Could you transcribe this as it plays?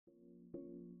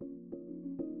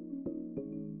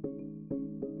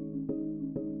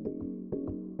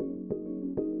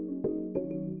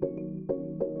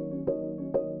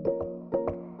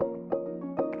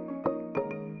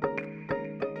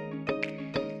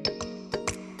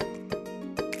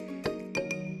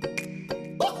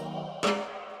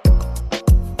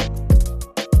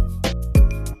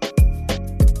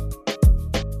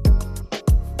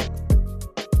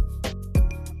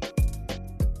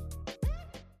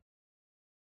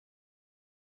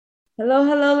Hello,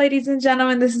 hello, ladies and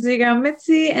gentlemen. This is your girl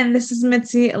Mitzi, and this is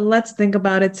Mitzi. Let's think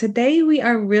about it. Today, we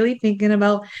are really thinking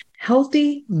about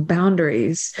healthy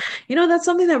boundaries. That's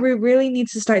something that we really need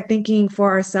to start thinking for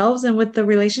ourselves and with the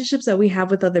relationships that we have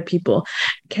with other people.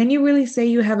 Can you really say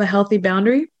you have a healthy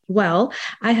boundary? Well,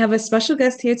 I have a special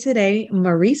guest here today,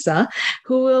 Marisa,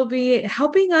 who will be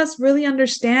helping us really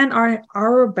understand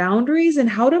our boundaries and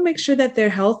how to make sure that they're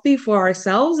healthy for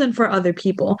ourselves and for other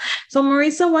people. So,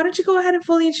 Marisa, why don't you go ahead and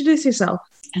fully introduce yourself?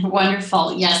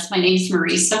 Wonderful. Yes, my name is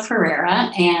Marisa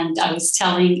Ferreira, and I was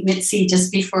telling Mitzi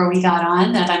just before we got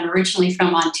on that I'm originally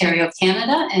from Ontario,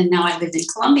 Canada, and now I live in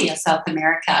Colombia, South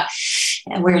America,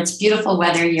 where it's beautiful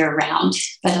weather year round.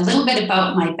 But a little bit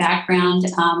about my background.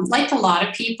 Like a lot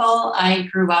of people, I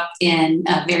grew up in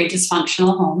a very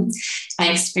dysfunctional home.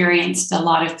 I experienced a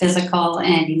lot of physical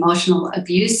and emotional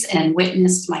abuse and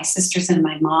witnessed my sisters and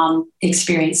my mom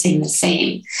experiencing the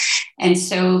same. And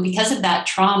so, because of that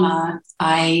trauma,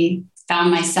 I found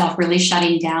myself really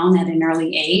shutting down at an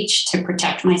early age to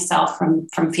protect myself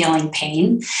from feeling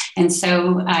pain. And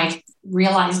so, I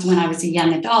realized when I was a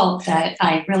young adult that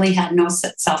I really had no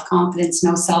self confidence,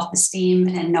 no self esteem,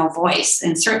 and no voice,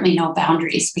 and certainly no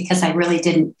boundaries because I really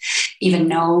didn't even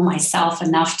know myself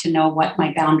enough to know what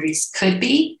my boundaries could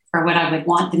be or what I would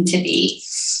want them to be.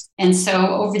 And so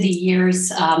over the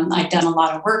years, I've done a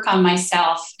lot of work on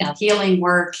myself, healing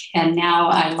work, and now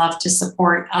I love to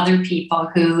support other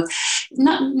people who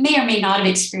may or may not have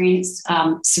experienced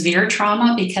severe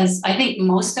trauma, because I think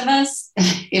most of us,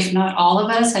 if not all of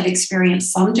us, have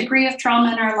experienced some degree of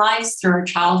trauma in our lives through our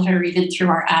childhood or even through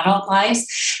our adult lives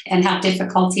and have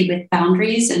difficulty with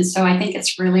boundaries. And so I think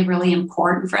it's really, really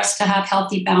important for us to have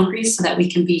healthy boundaries so that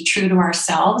we can be true to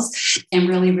ourselves and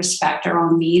really respect our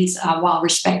own needs while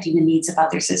respecting the needs of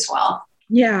others as well.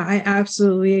 Yeah, I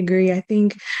absolutely agree. I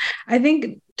think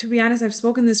to be honest, I've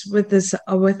spoken this with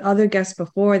other guests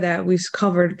before that we've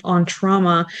covered on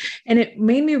trauma, and it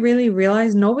made me really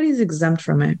realize nobody's exempt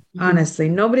from it. Mhm. Honestly,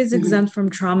 nobody's Mhm. exempt from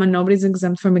trauma. Nobody's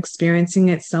exempt from experiencing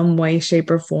it some way,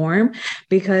 shape, or form,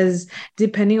 because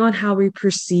depending on how we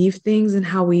perceive things and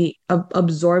how we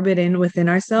absorb it in within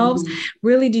ourselves, Mhm.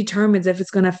 really determines if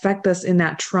it's going to affect us in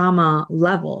that trauma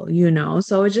level.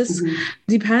 So it just Mhm.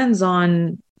 depends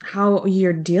on how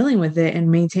you're dealing with it and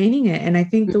maintaining it. And I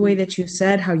think the way Mhm. that you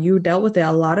said how you dealt with it,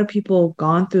 a lot of people have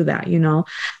gone through that.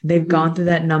 They've gone Mhm. through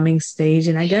that numbing stage.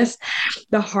 And I guess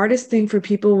the hardest thing for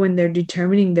people when they're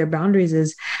determining their boundaries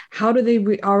is how do they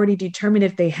already determine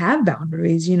if they have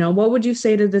boundaries? What would you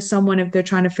say to someone if they're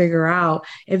trying to figure out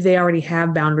if they already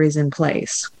have boundaries in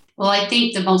place? Well, I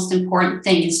think the most important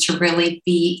thing is to really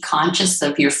be conscious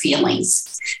of your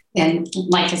feelings. And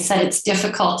like I said, it's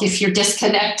difficult if you're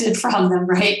disconnected from them,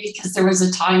 right? Because there was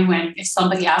a time when if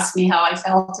somebody asked me how I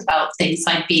felt about things,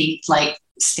 I'd be like,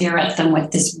 stare at them with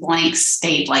this blank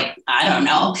state, like, I don't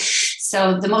know.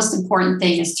 So the most important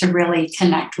thing is to really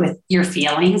connect with your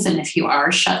feelings. And if you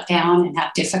are shut down and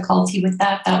have difficulty with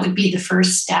that, that would be the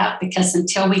first step, because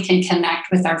until we can connect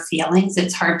with our feelings,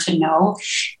 it's hard to know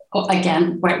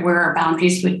again where our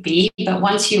boundaries would be. But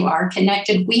once you are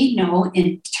connected, we know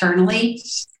internally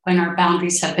when our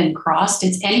boundaries have been crossed.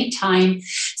 It's anytime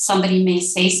somebody may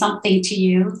say something to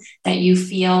you that you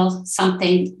feel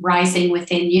something rising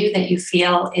within you that you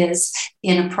feel is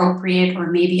inappropriate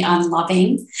or maybe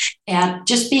unloving, and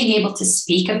just being able to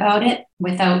speak about it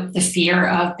without the fear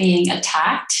of being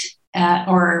attacked,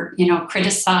 or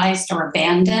criticized or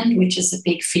abandoned, which is a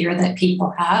big fear that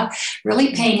people have.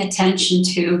 Really paying attention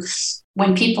to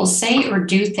when people say or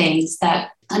do things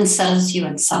that unsettles you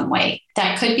in some way.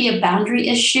 That could be a boundary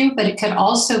issue, but it could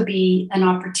also be an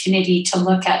opportunity to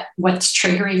look at what's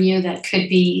triggering you. That could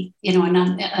be,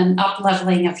 an up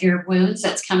leveling of your wounds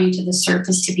that's coming to the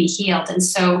surface to be healed. And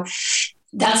so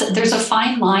there's a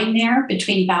fine line there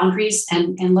between boundaries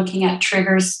and looking at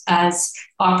triggers as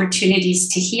opportunities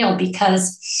to heal,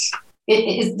 because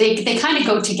they kind of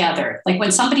go together. Like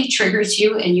when somebody triggers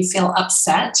you and you feel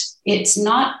upset, it's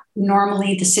not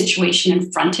normally the situation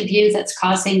in front of you that's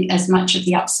causing as much of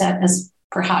the upset as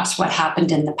perhaps what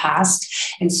happened in the past.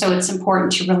 And so it's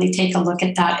important to really take a look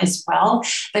at that as well.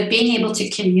 But being able to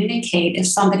communicate if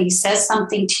somebody says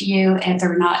something to you and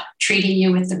they're not treating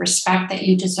you with the respect that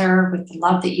you deserve, with the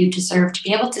love that you deserve, to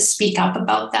be able to speak up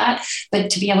about that, but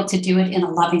to be able to do it in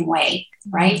a loving way,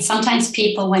 right? Sometimes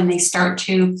people, when they start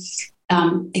to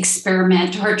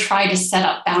experiment or try to set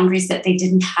up boundaries that they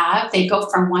didn't have, they go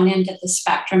from one end of the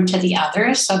spectrum to the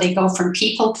other. So they go from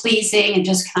people pleasing and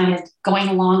just kind of going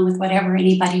along with whatever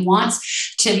anybody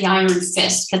wants, to the iron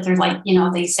fist, because they're like,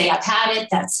 they say, I've had it,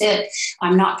 that's it.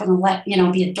 I'm not going to let,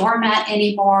 be a doormat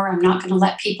anymore. I'm not going to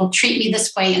let people treat me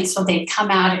this way. And so they come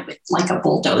at it with like a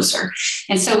bulldozer.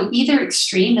 And so either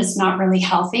extreme is not really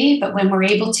healthy, but when we're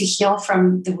able to heal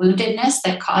from the woundedness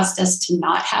that caused us to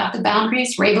not have the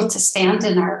boundaries, we're able to stand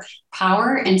in our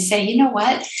power and say, you know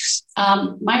what,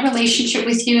 my relationship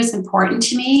with you is important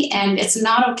to me, and it's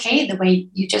not okay the way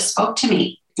you just spoke to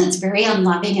me. It's very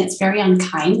unloving, it's very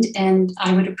unkind, and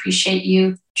I would appreciate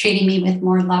you treating me with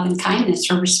more love and kindness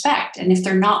or respect. And if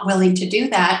they're not willing to do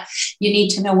that, you need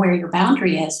to know where your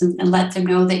boundary is, and let them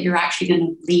know that you're actually going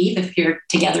to leave if you're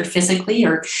together physically,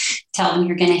 or tell them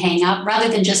you're going to hang up, rather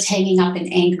than just hanging up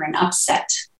in anger and upset.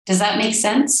 Does that make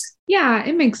sense? Yeah,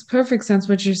 it makes perfect sense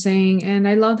what you're saying. And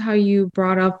I loved how you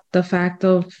brought up the fact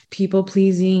of people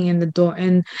pleasing and the door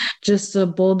and just the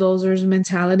bulldozers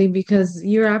mentality, because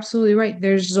you're absolutely right.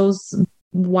 There's those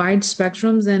wide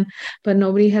spectrums, but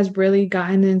nobody has really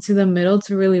gotten into the middle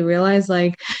to really realize,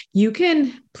 like, you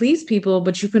can please people,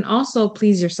 but you can also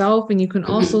please yourself, and you can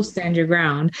also stand your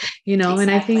ground, Exactly.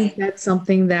 And I think that's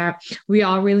something that we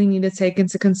all really need to take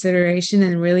into consideration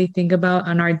and really think about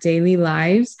on our daily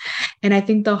lives. And I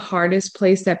think the hardest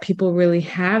place that people really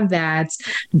have that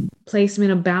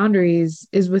placement of boundaries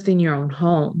is within your own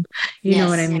home. You know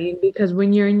what I mean? Because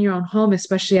when you're in your own home,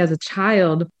 especially as a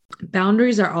child,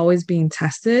 boundaries are always being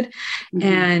tested,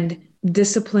 and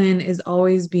discipline is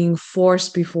always being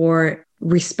forced before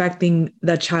respecting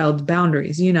the child's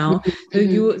boundaries. A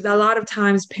lot of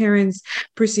times parents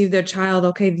perceive their child,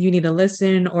 okay, you need to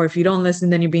listen, or if you don't listen,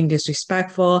 then you're being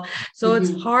disrespectful. So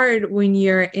it's hard when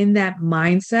you're in that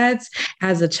mindset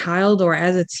as a child or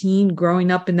as a teen,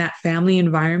 growing up in that family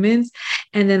environment,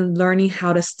 and then learning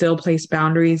how to still place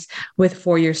boundaries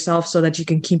for yourself so that you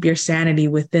can keep your sanity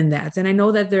within that. And I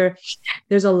know that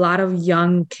there's a lot of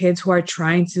young kids who are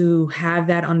trying to have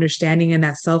that understanding and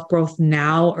that self-growth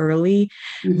now early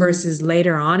versus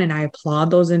later on. And I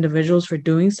applaud those individuals for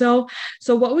doing so.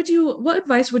 So what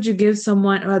advice would you give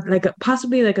someone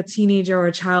possibly like a teenager or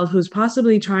a child who's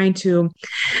possibly trying to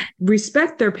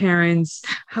respect their parents,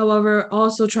 however,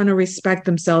 also trying to respect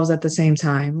themselves at the same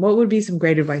time? What would be some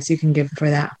great advice you can give for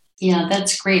that? Yeah,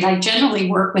 that's great. I generally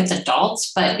work with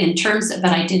adults, but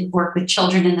I did work with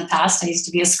children in the past. I used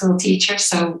to be a school teacher.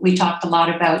 So we talked a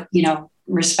lot about,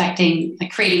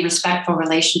 creating respectful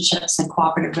relationships and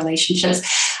cooperative relationships.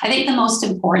 I think the most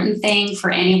important thing for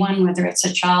anyone, whether it's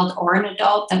a child or an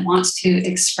adult that wants to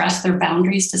express their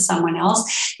boundaries to someone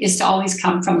else, is to always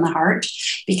come from the heart.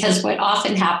 Because what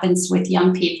often happens with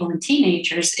young people and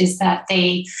teenagers is that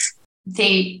they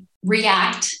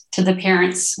react to the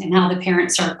parents and how the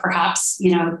parents are perhaps,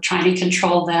 trying to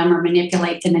control them or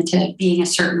manipulate them into being a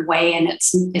certain way, and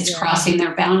it's crossing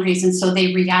their boundaries. And so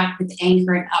they react with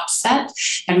anger and upset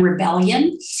and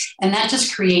rebellion. And that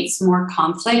just creates more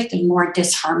conflict and more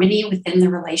disharmony within the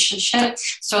relationship.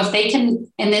 So if they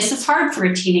can, and this is hard for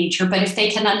a teenager, but if they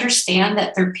can understand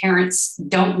that their parents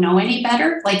don't know any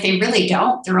better, like they really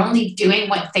don't, they're only doing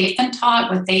what they've been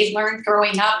taught, what they've learned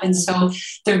growing up. And so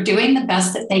they're doing the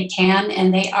best that they can,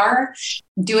 and they are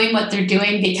doing what they're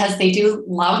doing because they do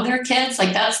love their kids.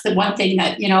 Like that's the one thing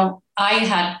that,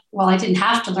 I didn't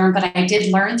have to learn, but I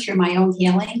did learn through my own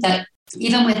healing that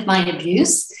even with my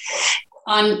abuse,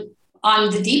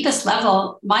 on the deepest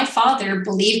level, my father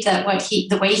believed that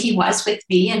the way he was with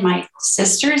me and my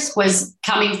sisters was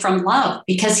coming from love,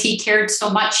 because he cared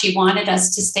so much. He wanted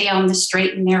us to stay on the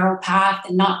straight and narrow path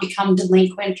and not become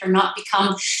delinquent or not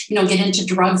become, get into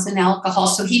drugs and alcohol.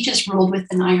 So he just ruled with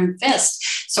an iron fist.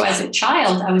 So as a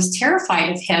child, I was terrified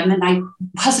of him and I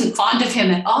wasn't fond of him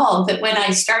at all. But when I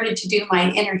started to do my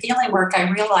inner healing work, I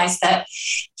realized that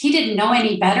he didn't know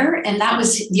any better. And that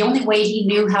was the only way he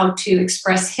knew how to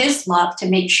express his love, to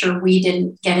make sure we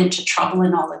didn't get into trouble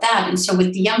and all of that. And so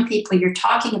with the young people you're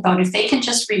talking about, if they can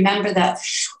just remember that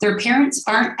their parents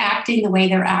aren't acting the way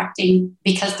they're acting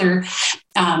because they're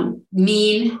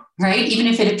mean, right? Even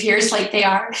if it appears like they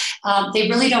are, they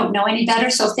really don't know any better.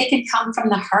 So if they can come from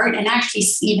the heart and actually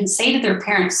even say to their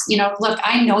parents, look,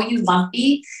 I know you love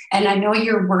me and I know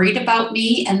you're worried about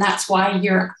me. And that's why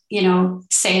you're,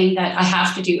 saying that I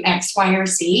have to do X, Y, or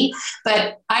Z,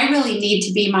 but I really need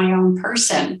to be my own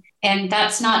person. And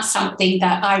that's not something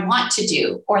that I want to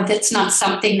do, or that's not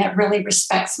something that really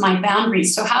respects my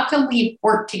boundaries. So how can we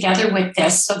work together with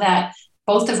this so that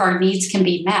both of our needs can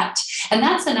be met? And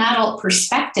that's an adult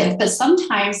perspective. But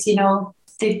sometimes, the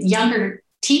younger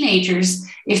teenagers,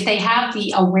 if they have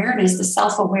the awareness, the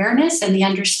self-awareness and the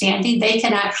understanding, they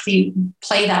can actually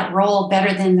play that role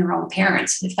better than their own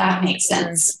parents, if that makes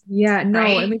sense. Yeah, no,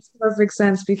 Right? it makes perfect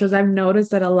sense because I've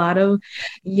noticed that a lot of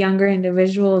younger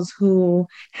individuals who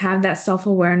have that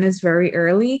self-awareness very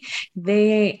early,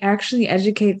 they actually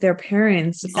educate their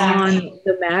parents on Exactly.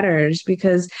 the matters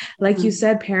because, like you Mhm.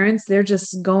 said, parents, they're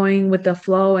just going with the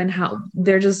flow and how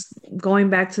they're just going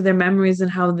back to their memories and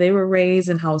how they were raised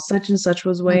and how such and such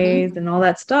was raised Mhm. and all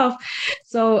that stuff.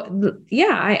 So,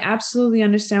 yeah, I absolutely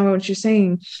understand what you're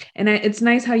saying. And it's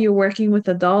nice how you're working with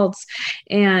adults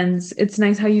and it's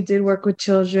nice how you did work with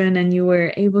children and you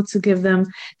were able to give them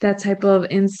that type of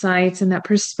insights and that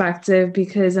perspective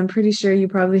because I'm pretty sure you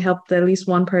probably helped at least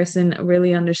one person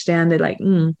really understand it like,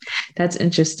 that's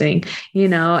interesting,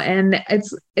 and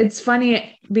it's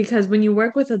funny because when you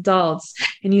work with adults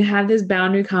and you have this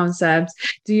boundary concept,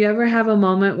 do you ever have a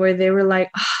moment where they were like,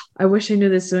 "Ah, I wish I knew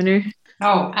this sooner"?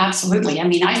 Oh, absolutely. I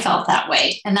mean, I felt that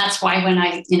way. And that's why when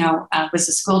I was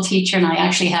a school teacher and I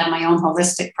actually had my own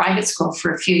holistic private school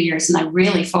for a few years, and I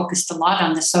really focused a lot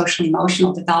on the social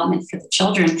emotional development for the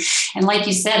children. And like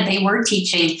you said, they were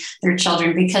teaching their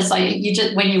children because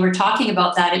when you were talking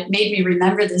about that, it made me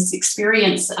remember this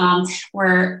experience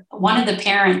where one of the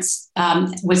parents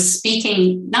was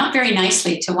speaking not very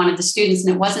nicely to one of the students,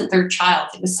 and it wasn't their child,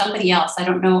 it was somebody else. I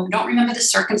don't remember the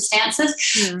circumstances,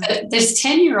 Yeah. but this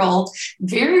 10-year-old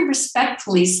very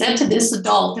respectfully said to this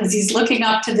adult, as he's looking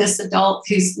up to this adult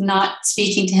who's not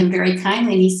speaking to him very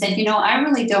kindly, and he said, I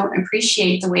really don't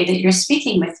appreciate the way that you're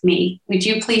speaking with me. Would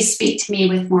you please speak to me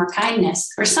with more kindness?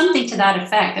 Or something to that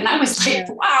effect. And I was like,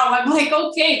 wow, I'm like,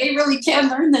 okay, they really can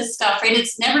learn this stuff, right?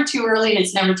 It's never too early and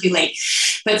it's never too late.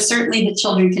 But certainly the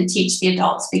children can teach the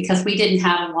adults because we didn't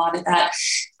have a lot of that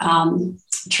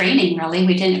training. Really,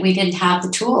 we didn't have the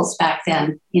tools back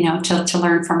then, to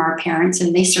learn from our parents,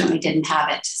 and they certainly didn't have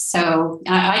it. So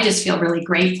I just feel really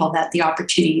grateful that the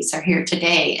opportunities are here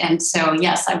today. And so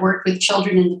yes, I worked with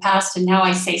children in the past, and now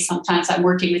I say sometimes I'm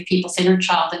working with people's inner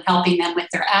child and helping them with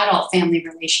their adult family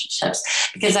relationships,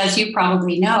 because as you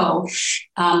probably know,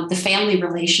 the family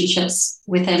relationships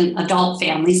within adult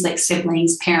families, like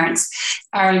siblings, parents,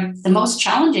 are the most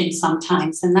challenging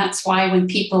sometimes. And that's why when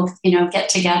people, get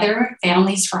together,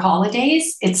 families for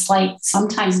holidays, it's like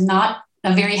sometimes not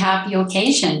a very happy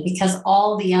occasion because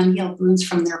all the unhealed wounds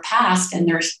from their past and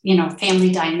their,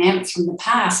 family dynamics from the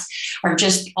past are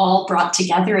just all brought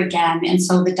together again. And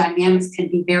so the dynamics can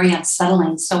be very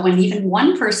unsettling. So when even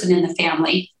one person in the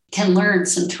family can learn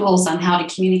some tools on how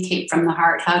to communicate from the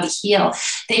heart, how to heal,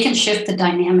 they can shift the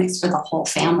dynamics for the whole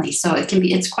family. So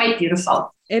it's quite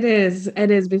beautiful. It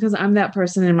is because I'm that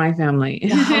person in my family.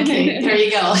 Okay, there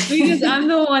you go. Because I'm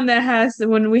the one that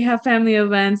when we have family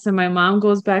events and my mom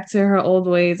goes back to her old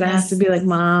ways, I have to Yes. be like,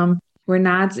 Mom, we're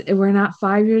not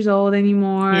 5 years old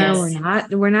anymore. Yes.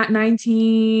 We're not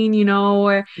 19,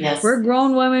 Yes. we're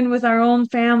grown women with our own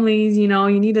families, you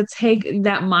need to take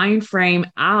that mind frame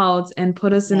out and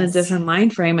put us in a Yes. different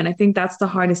mind frame. And I think that's the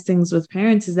hardest things with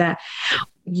parents is that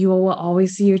you will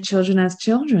always see your children as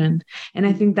children. And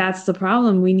I think that's the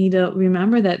problem. We need to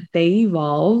remember that they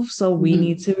evolve. So we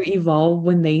need to evolve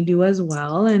when they do as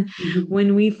well. And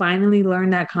when we finally learn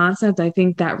that concept, I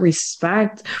think that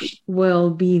respect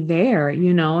will be there,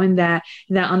 and that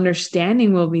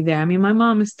understanding will be there. I mean, my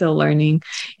mom is still learning,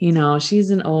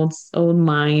 she's an old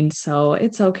mind, so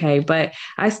it's okay, but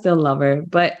I still love her.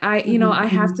 But I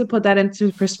have to put that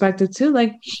into perspective too.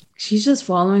 Like, she's just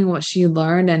following what she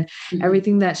learned and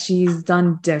everything that she's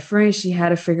done different. She had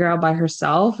to figure out by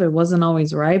herself. It wasn't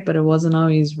always right, but it wasn't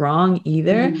always wrong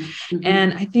either.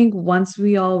 And I think once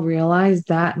we all realize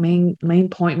that main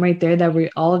point right there, that we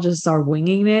all just are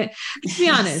winging it, to be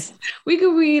honest, we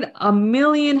could read a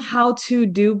million how-to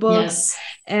do books Yes.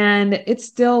 and it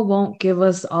still won't give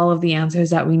us all of the answers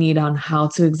that we need on how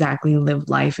to exactly live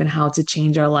life and how to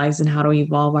change our lives and how to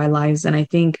evolve our lives. And I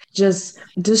think just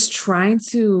trying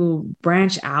to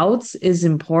branch out is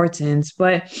important,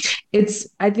 but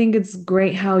I think it's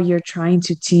great how you're trying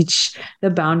to teach the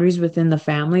boundaries within the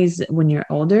families when you're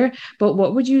older. But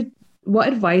what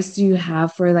advice do you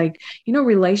have for, like,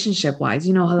 relationship wise,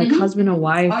 like husband or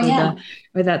wife, Oh, yeah.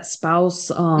 or that spouse,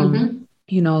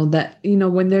 Mm-hmm. that,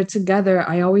 when they're together,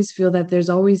 I always feel that there's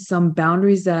always some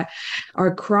boundaries that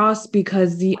are crossed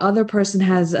because the other person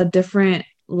has a different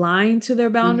line to their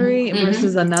boundary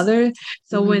versus another.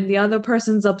 So when the other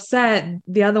person's upset,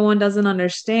 the other one doesn't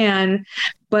understand,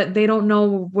 but they don't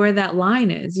know where that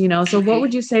line is, So what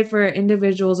would you say for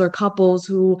individuals or couples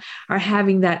who are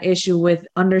having that issue with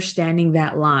understanding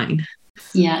that line?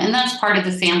 Yeah, and that's part of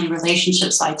the family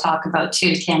relationships I talk about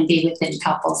too, can be within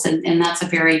couples. And that's a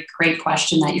very great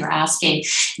question that you're asking.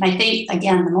 And I think,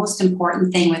 again, the most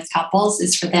important thing with couples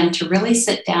is for them to really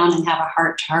sit down and have a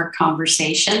heart to heart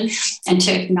conversation and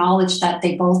to acknowledge that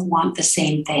they both want the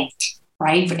same thing.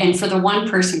 Right. And for the one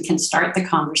person can start the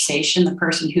conversation, the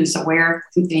person who's aware,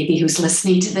 maybe who's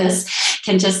listening to this,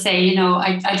 can just say,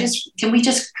 I just, can we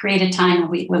just create a time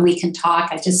when we can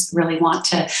talk? I just really want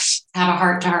to have a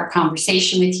heart to heart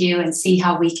conversation with you and see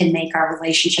how we can make our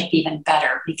relationship even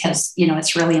better, because,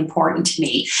 it's really important to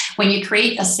me. When you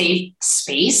create a safe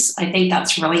space, I think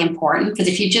that's really important, because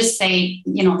if you just say,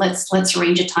 let's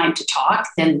arrange a time to talk,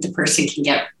 then the person can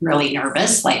get really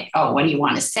nervous, like, oh, what do you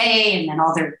want to say? And then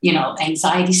all their,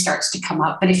 anxiety starts to come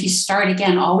up. But if you start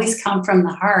again, always come from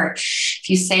the heart. If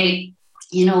you say,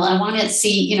 I want to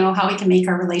see, how we can make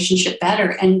our relationship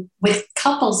better. And with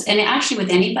couples, and actually with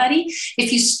anybody,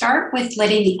 if you start with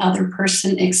letting the other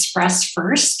person express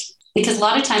first, because a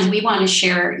lot of times we want to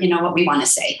share, what we want to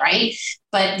say, right?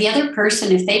 But the other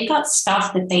person, if they've got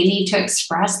stuff that they need to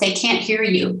express, they can't hear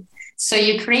you. So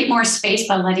you create more space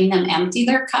by letting them empty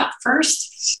their cup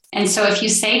first. And so if you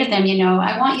say to them,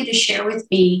 I want you to share with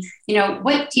me,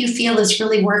 what do you feel is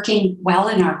really working well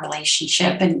in our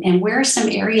relationship? And where are some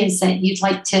areas that you'd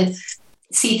like to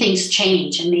see things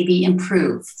change and maybe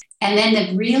improve? And then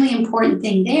the really important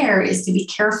thing there is to be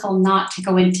careful not to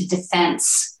go into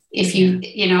defense. If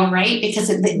right? Because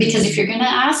if you're going to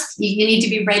ask, you need to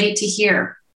be ready to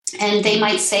hear. And they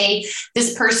might say,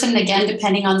 this person, again,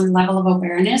 depending on their level of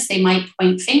awareness, they might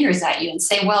point fingers at you and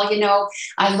say, well,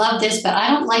 I love this, but I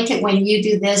don't like it when you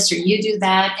do this or you do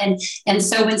that. And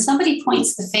so when somebody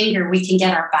points the finger, we can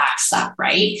get our backs up,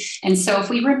 right? And so if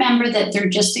we remember that they're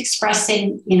just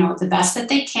expressing, the best that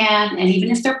they can, and even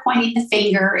if they're pointing the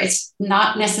finger, it's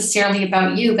not necessarily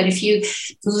about you. But if you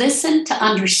listen to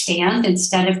understand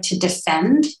instead of to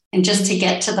defend, and just to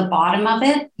get to the bottom of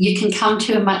it, you can come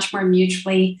to a much more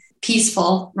mutually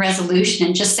peaceful resolution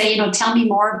and just say, tell me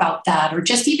more about that. Or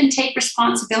just even take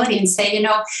responsibility and say,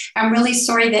 I'm really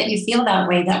sorry that you feel that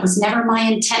way. That was never my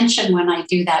intention when I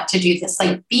do that, to do this.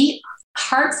 Like, be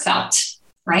heartfelt.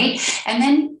 Right. And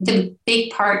then the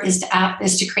big part is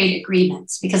to create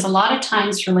agreements, because a lot of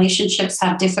times relationships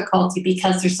have difficulty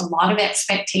because there's a lot of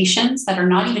expectations that are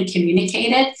not even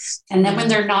communicated. And then when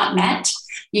they're not met,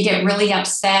 you get really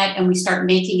upset, and we start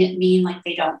making it mean like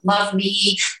they don't love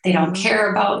me, they don't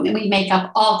care about me. We make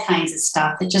up all kinds of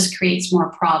stuff that just creates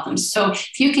more problems. So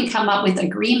if you can come up with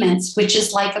agreements, which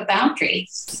is like a boundary,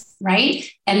 right?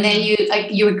 And then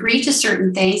you agree to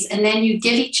certain things, and then you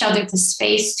give each other the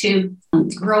space to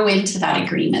grow into that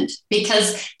agreement.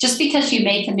 Because just because you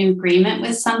make a new agreement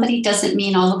with somebody doesn't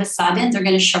mean all of a sudden they're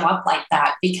going to show up like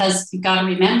that, because you've got to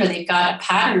remember they've got a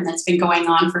pattern that's been going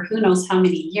on for who knows how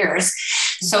many years.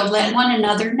 So let one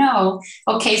another know,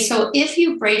 okay, so if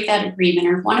you break that agreement,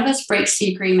 or if one of us breaks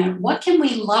the agreement, what can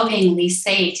we lovingly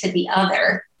say to the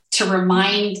other to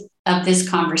remind of this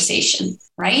conversation,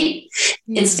 right?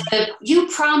 Yeah. Instead of, you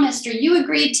promised or you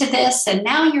agreed to this, and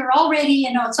now you're already,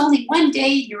 it's only one day,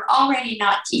 you're already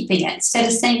not keeping it. Instead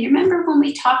of saying, you remember when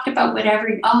we talked about whatever?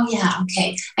 Oh yeah,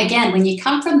 okay. Again, when you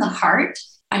come from the heart,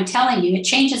 I'm telling you, it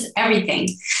changes everything.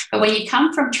 But when you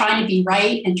come from trying to be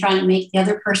right and trying to make the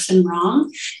other person wrong,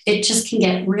 it just can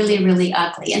get really, really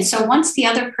ugly. And so once the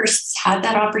other person's had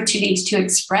that opportunity to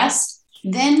express,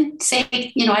 then say,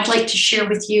 I'd like to share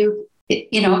with you,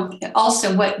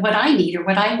 also what I need or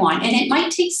what I want. And it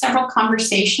might take several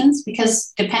conversations,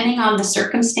 because depending on the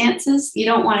circumstances, you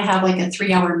don't want to have like a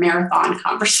 3-hour marathon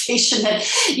conversation that,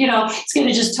 it's going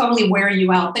to just totally wear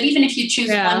you out. But even if you choose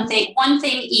one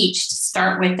thing each to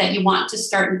start with that you want to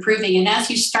start improving. And as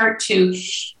you start to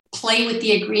play with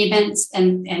the agreements,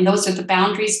 and those are the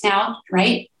boundaries now,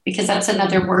 right? Because that's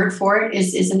another word for it,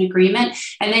 is an agreement.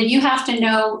 And then you have to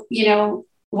know,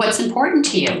 what's important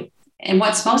to you and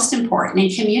what's most important,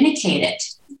 and communicate it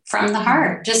from the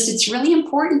heart. It's really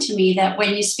important to me that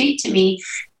when you speak to me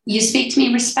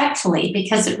respectfully,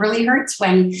 because it really hurts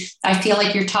when I feel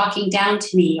like you're talking down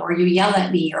to me, or you yell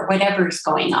at me, or whatever is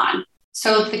going on.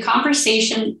 So the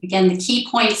conversation, again, the key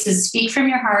points is speak from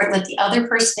your heart, let the other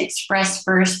person express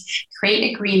first,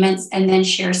 create agreements, and then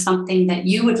share something that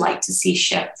you would like to see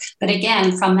shift. But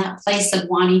again, from that place of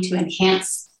wanting to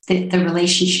enhance the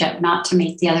relationship, not to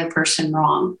make the other person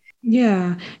wrong.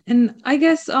 Yeah. And I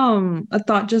guess a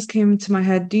thought just came to my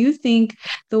head. Do you think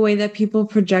the way that people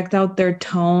project out their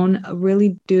tone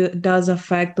really does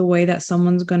affect the way that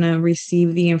someone's going to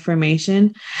receive the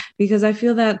information? Because I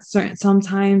feel that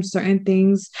sometimes certain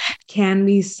things can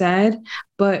be said,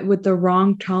 but with the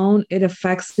wrong tone, it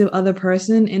affects the other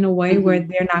person in a way where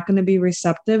they're not going to be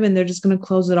receptive and they're just going to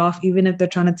close it off, even if they're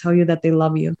trying to tell you that they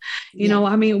love you. You know,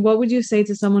 I mean, what would you say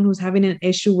to someone who's having an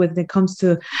issue when it comes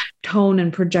to tone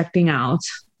and projecting out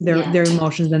their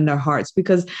emotions and their hearts?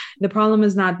 Because the problem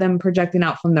is not them projecting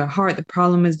out from their heart. The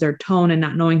problem is their tone and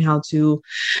not knowing how to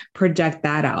project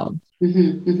that out.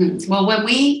 Well,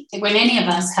 when any of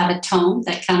us have a tone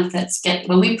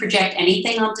when we project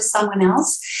anything onto someone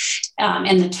else,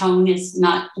 and the tone is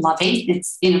not loving,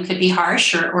 it's, could be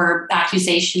harsh or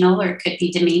accusational, or it could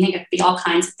be demeaning, it could be all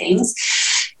kinds of things.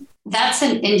 That's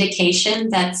an indication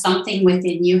that something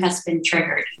within you has been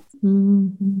triggered,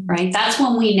 right? That's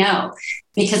when we know,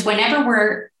 because whenever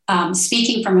we're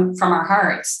speaking from our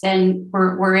hearts, then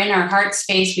we're in our heart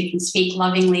space. We can speak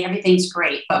lovingly. Everything's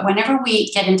great. But whenever we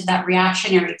get into that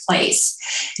reactionary place,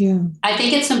 I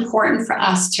think it's important for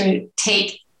us to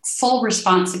take full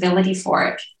responsibility for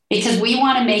it, because we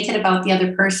want to make it about the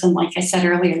other person. Like I said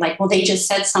earlier, like, well, they just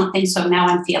said something, so now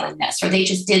I'm feeling this, or they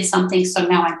just did something, so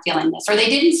now I'm feeling this, or they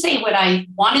didn't say what I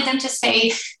wanted them to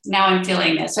say, now I'm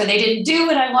feeling this, or they didn't do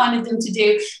what I wanted them to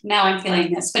do, now I'm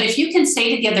feeling this. But if you can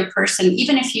say to the other person,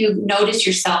 even if you notice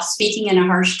yourself speaking in a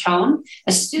harsh tone,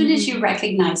 as soon as you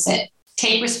recognize it,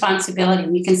 take responsibility.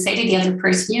 And you can say to the other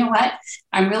person, you know what,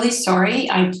 I'm really sorry.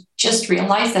 I just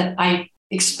realized that I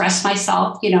express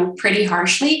myself, pretty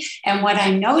harshly. And what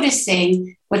I'm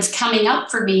noticing, what's coming up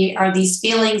for me are these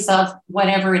feelings of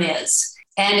whatever it is.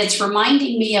 And it's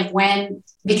reminding me of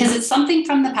because it's something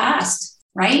from the past,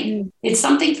 right? It's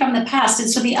something from the past. And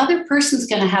so the other person's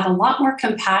going to have a lot more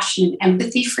compassion and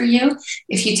empathy for you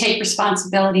if you take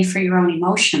responsibility for your own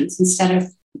emotions instead of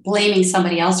blaming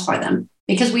somebody else for them,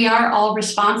 because we are all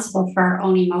responsible for our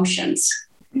own emotions.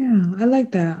 Yeah, I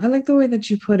like that. I like the way that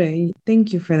you put it.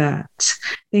 Thank you for that.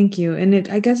 Thank you. And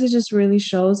I guess it just really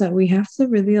shows that we have to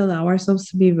really allow ourselves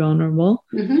to be vulnerable.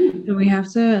 And we have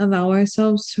to allow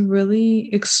ourselves to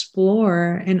really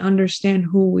explore and understand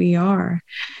who we are,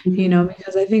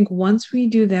 because I think once we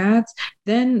do that,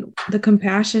 then the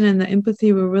compassion and the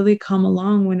empathy will really come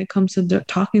along when it comes to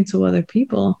talking to other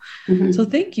people. So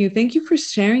thank you. Thank you for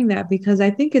sharing that, because I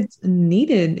think it's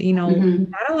needed.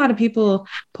 Not a lot of people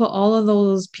put all of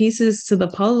those pieces to the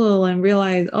puzzle and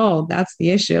realize, oh, that's the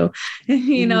issue.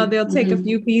 They'll take a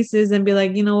few pieces and be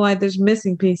like, you know what, there's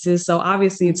missing pieces. So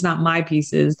obviously it's not my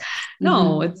pieces.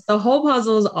 No, it's the whole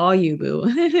puzzle is all you, boo.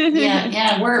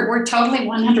 Yeah. We're totally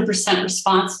 100%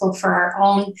 responsible for our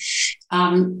own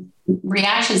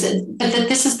reactions. But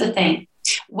this is the thing.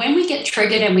 When we get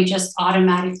triggered and we just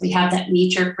automatically have that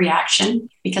knee-jerk reaction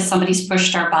because somebody's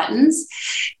pushed our buttons,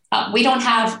 we don't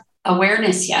have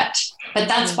awareness yet. But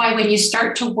that's why when you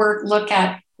start to look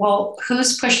at, well,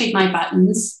 who's pushing my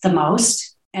buttons the most?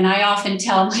 And I often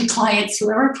tell my clients,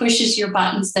 whoever pushes your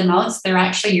buttons the most, they're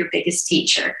actually your biggest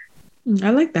teacher.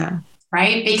 I like that.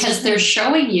 Right? Because they're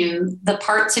showing you the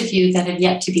parts of you that have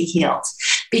yet to be healed.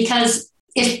 Because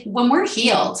when we're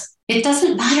healed, it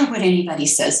doesn't matter what anybody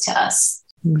says to us.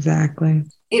 Exactly.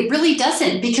 It really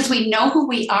doesn't, because we know who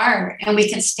we are and we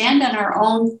can stand on our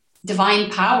own divine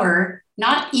power,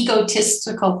 not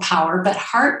egotistical power, but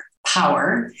heart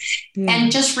power,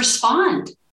 and just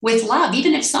respond with love.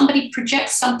 Even if somebody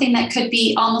projects something that could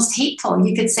be almost hateful,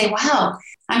 you could say, wow,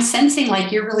 I'm sensing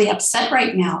like you're really upset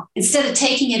right now, instead of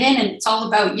taking it in and it's all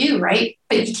about you, right?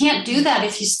 But you can't do that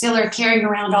if you still are carrying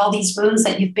around all these wounds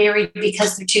that you've buried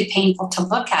because they're too painful to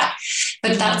look at.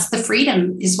 But that's the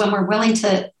freedom, is when we're willing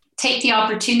to take the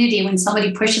opportunity when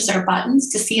somebody pushes our buttons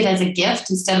to see it as a gift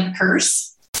instead of a curse.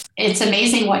 It's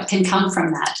amazing what can come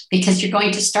from that, because you're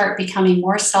going to start becoming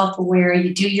more self-aware.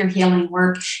 You do your healing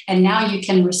work, and now you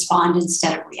can respond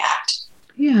instead of react.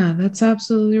 Yeah, that's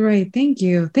absolutely right. Thank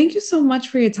you. Thank you so much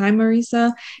for your time,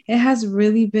 Marisa. It has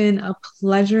really been a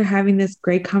pleasure having this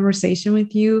great conversation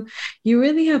with you. You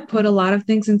really have put a lot of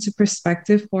things into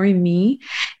perspective for me,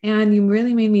 and you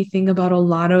really made me think about a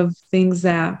lot of things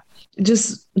that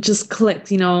just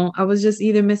clicked. I was just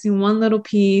either missing one little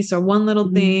piece or one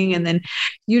little thing, and then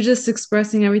you just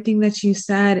expressing everything that you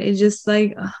said. It just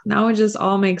now it just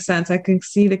all makes sense. I can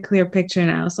see the clear picture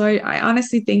now. So I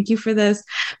honestly thank you for this,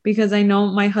 because I know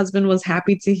my husband was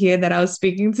happy to hear that I was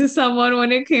speaking to someone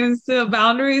when it comes to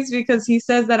boundaries, because he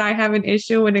says that I have an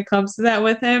issue when it comes to that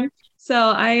with him. So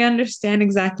I understand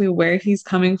exactly where he's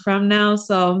coming from now.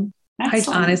 So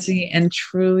excellent. I honestly and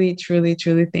truly, truly,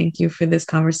 truly thank you for this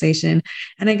conversation.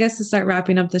 And I guess to start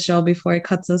wrapping up the show before it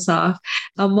cuts us off,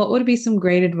 what would be some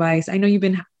great advice? I know you've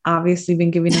been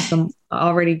giving us some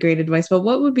already great advice, but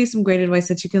what would be some great advice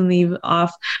that you can leave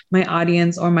off my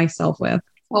audience or myself with?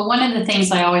 Well, one of the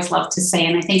things I always love to say,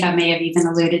 and I think I may have even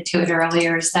alluded to it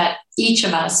earlier, is that each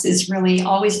of us is really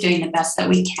always doing the best that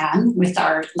we can with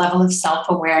our level of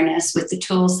self-awareness, with the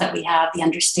tools that we have, the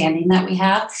understanding that we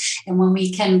have. And when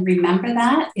we can remember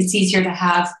that, it's easier to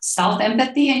have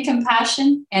self-empathy and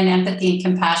compassion, and empathy and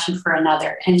compassion for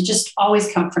another. And just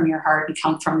always come from your heart and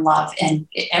come from love, and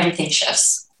everything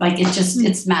shifts. Like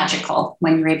it's magical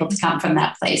when you're able to come from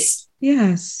that place.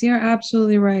 Yes, you're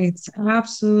absolutely right.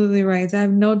 Absolutely right. I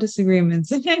have no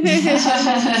disagreements. No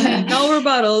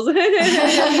rebuttals.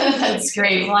 That's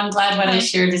great. Well, I'm glad what I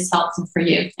shared is helpful for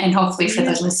you and hopefully for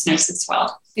the listeners as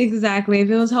well. Exactly. If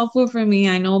it was helpful for me,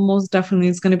 I know most definitely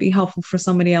it's going to be helpful for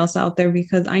somebody else out there,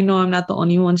 because I know I'm not the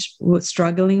only one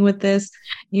struggling with this,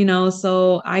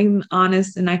 so I'm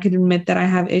honest and I can admit that I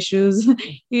have issues,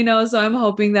 so I'm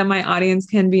hoping that my audience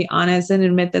can be honest and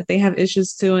admit that they have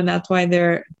issues too. And that's why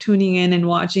they're tuning in and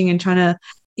watching and trying to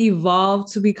evolve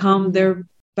to become their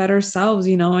better selves,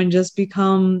 and just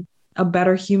become a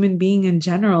better human being in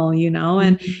general,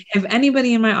 and if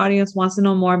anybody in my audience wants to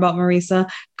know more about Marisa,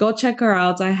 go check her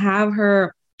out. I have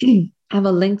her I have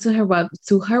a link to her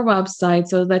website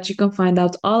so that you can find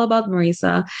out all about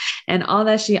Marisa and all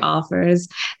that she offers.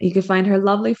 You can find her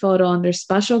lovely photo under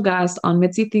special guest on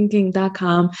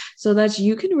mitzythinking.com so that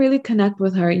you can really connect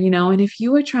with her, and if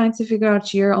you were trying to figure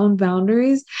out your own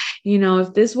boundaries,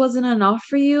 if this wasn't enough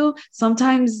for you,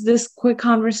 sometimes this quick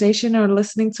conversation or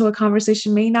listening to a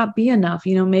conversation may not be enough.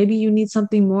 Maybe you need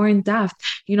something more in depth,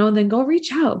 then go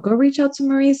reach out to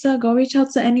Marisa, go reach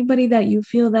out to anybody that you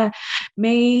feel that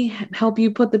may help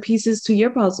you put the pieces to your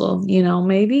puzzle,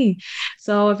 maybe.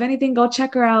 So if anything, go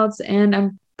check her out, and I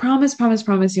promise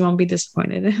you won't be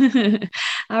disappointed.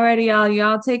 Alrighty,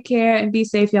 y'all take care and be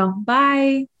safe, y'all.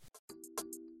 Bye.